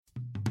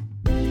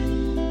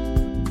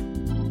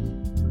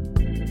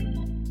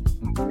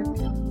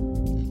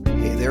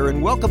there,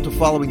 and welcome to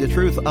Following the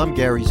Truth. I'm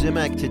Gary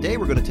Zimak. Today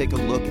we're going to take a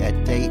look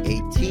at day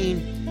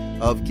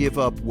 18 of Give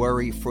Up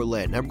Worry for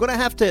Lent. Now, I'm going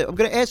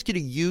to ask you to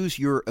use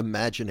your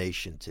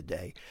imagination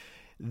today.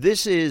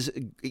 This is,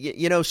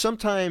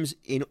 sometimes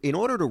in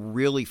order to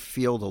really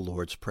feel the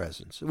Lord's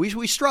presence,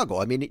 we struggle.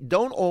 I mean,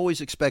 don't always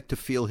expect to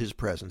feel his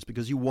presence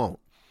because you won't.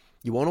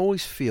 You won't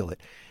always feel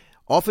it.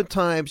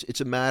 Oftentimes,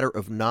 it's a matter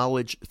of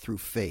knowledge through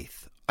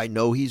faith. I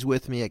know he's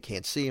with me. I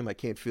can't see him. I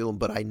can't feel him,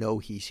 but I know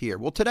he's here.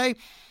 Well, today,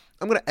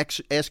 I'm going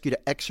to ask you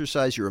to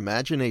exercise your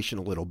imagination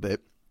a little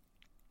bit.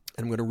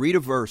 And I'm going to read a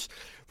verse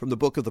from the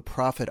book of the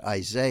prophet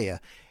Isaiah.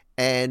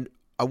 And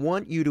I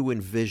want you to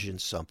envision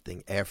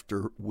something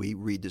after we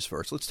read this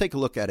verse. Let's take a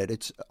look at it.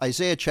 It's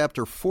Isaiah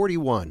chapter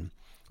 41,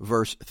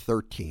 verse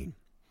 13.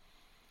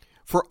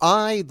 For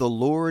I, the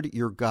Lord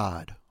your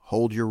God,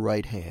 hold your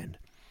right hand.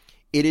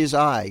 It is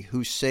I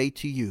who say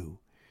to you,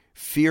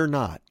 fear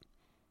not,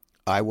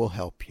 I will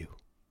help you.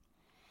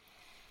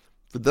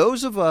 For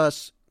those of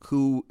us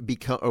who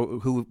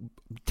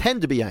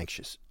tend to be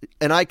anxious,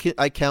 and I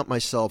count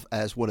myself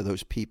as one of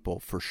those people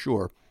for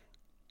sure,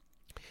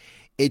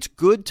 it's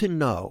good to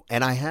know,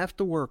 and I have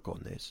to work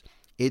on this,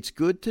 it's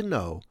good to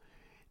know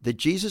that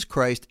Jesus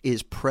Christ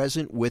is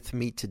present with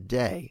me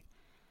today,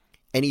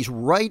 and he's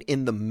right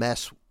in the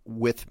mess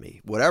with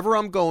me. Whatever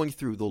I'm going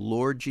through, the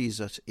Lord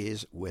Jesus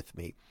is with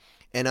me.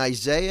 And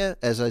Isaiah,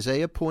 as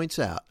Isaiah points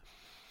out,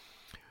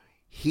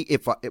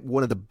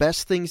 one of the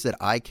best things that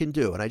I can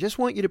do, and I just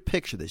want you to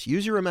picture this,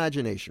 use your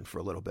imagination for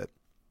a little bit.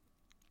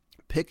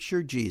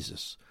 Picture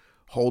Jesus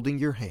holding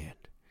your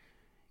hand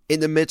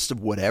in the midst of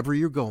whatever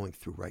you're going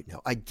through right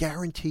now. I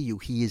guarantee you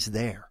he is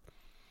there.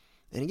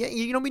 And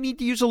again, we need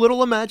to use a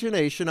little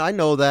imagination. I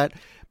know that,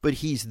 but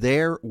he's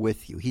there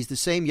with you. He's the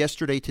same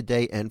yesterday,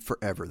 today, and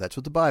forever. That's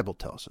what the Bible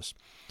tells us.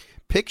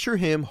 Picture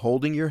him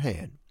holding your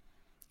hand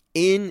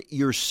in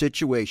your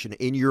situation,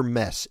 in your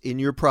mess, in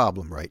your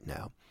problem right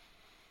now,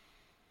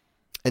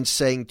 and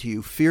saying to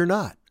you, fear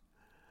not,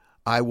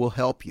 I will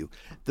help you.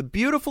 The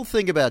beautiful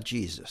thing about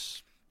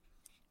Jesus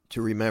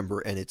to remember,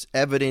 and it's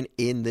evident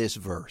in this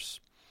verse,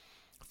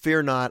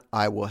 fear not,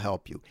 I will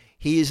help you.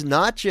 He is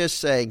not just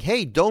saying,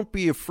 hey, don't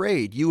be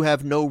afraid, you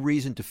have no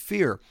reason to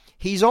fear.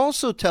 He's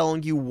also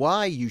telling you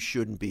why you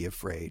shouldn't be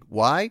afraid.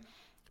 Why?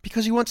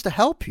 Because he wants to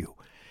help you.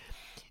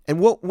 And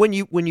when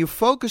you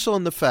focus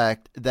on the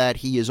fact that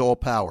he is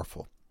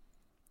all-powerful,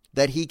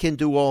 that he can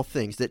do all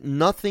things, that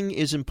nothing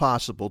is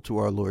impossible to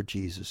our Lord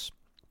Jesus,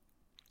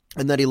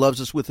 and that he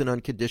loves us with an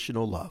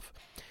unconditional love,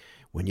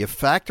 when you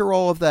factor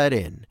all of that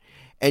in,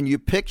 and you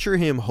picture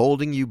him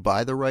holding you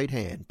by the right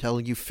hand,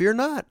 telling you, fear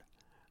not,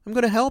 I'm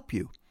going to help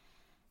you,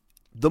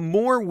 the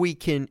more we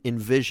can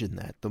envision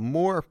that, the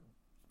more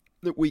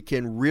that we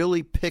can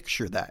really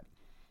picture that,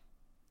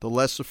 the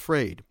less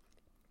afraid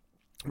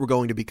we're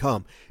going to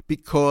become,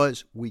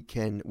 because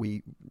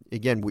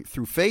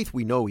through faith,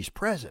 we know he's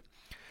present.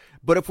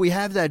 But if we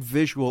have that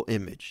visual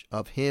image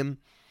of him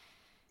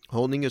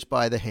holding us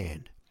by the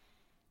hand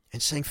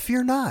and saying,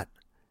 fear not,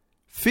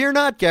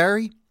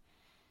 Gary,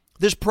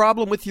 this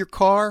problem with your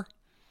car,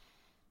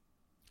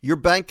 your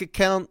bank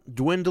account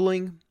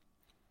dwindling,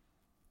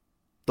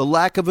 the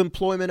lack of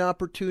employment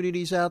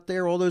opportunities out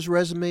there, all those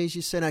resumes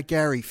you sent out,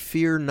 Gary,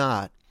 fear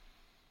not.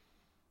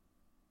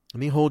 Let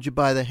me hold you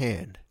by the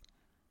hand.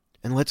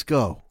 And let's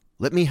go.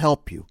 Let me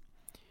help you.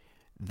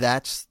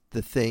 That's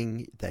the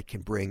thing that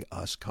can bring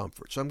us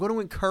comfort. So I'm going to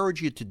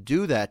encourage you to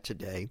do that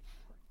today.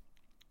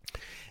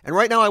 And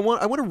right now I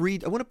want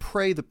to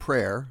pray the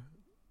prayer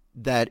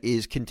that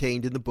is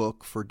contained in the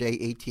book for day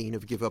 18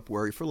 of Give Up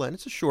Worry for Lent.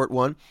 It's a short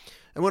one.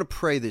 I want to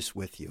pray this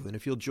with you. And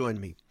if you'll join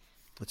me,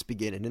 let's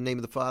begin. In the name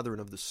of the Father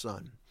and of the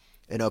Son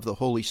and of the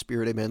Holy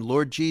Spirit, amen.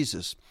 Lord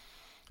Jesus,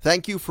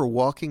 thank you for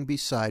walking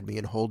beside me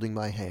and holding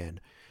my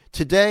hand.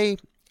 Today,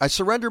 I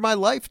surrender my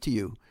life to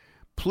you.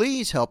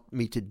 Please help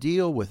me to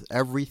deal with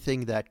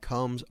everything that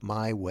comes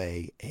my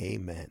way.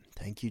 Amen.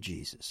 Thank you,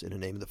 Jesus. In the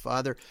name of the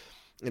Father,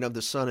 and of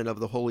the Son, and of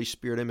the Holy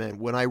Spirit. Amen.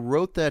 When I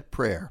wrote that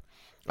prayer,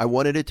 I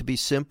wanted it to be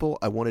simple.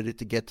 I wanted it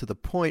to get to the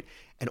point.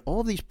 And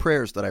all these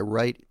prayers that I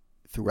write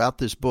throughout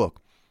this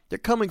book, they're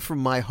coming from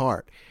my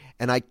heart.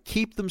 And I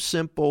keep them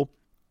simple,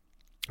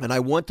 and I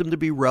want them to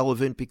be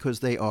relevant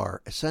because they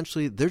are.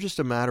 Essentially, they're just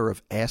a matter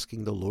of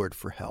asking the Lord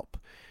for help.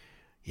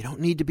 You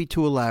don't need to be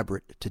too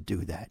elaborate to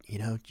do that.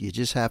 You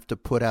just have to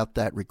put out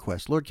that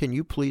request. Lord, can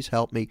you please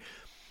help me?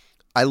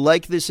 I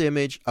like this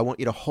image. I want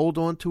you to hold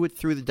on to it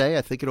through the day.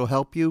 I think it'll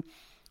help you.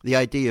 The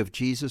idea of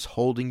Jesus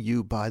holding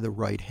you by the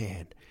right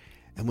hand.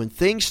 And when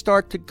things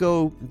start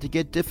to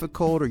get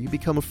difficult or you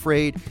become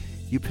afraid,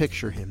 you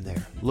picture him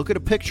there. Look at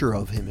a picture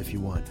of him if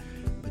you want,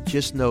 but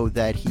just know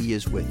that he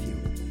is with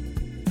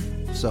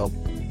you. So,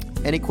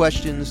 any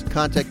questions,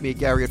 contact me at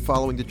Gary at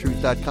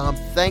followingthetruth.com.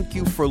 Thank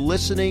you for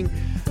listening.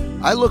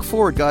 I look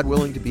forward, God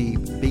willing, to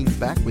being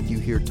back with you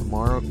here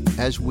tomorrow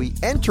as we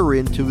enter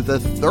into the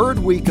third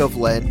week of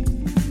Lent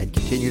and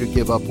continue to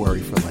give up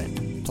worry for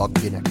Lent. Talk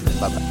to you next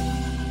time. Bye-bye.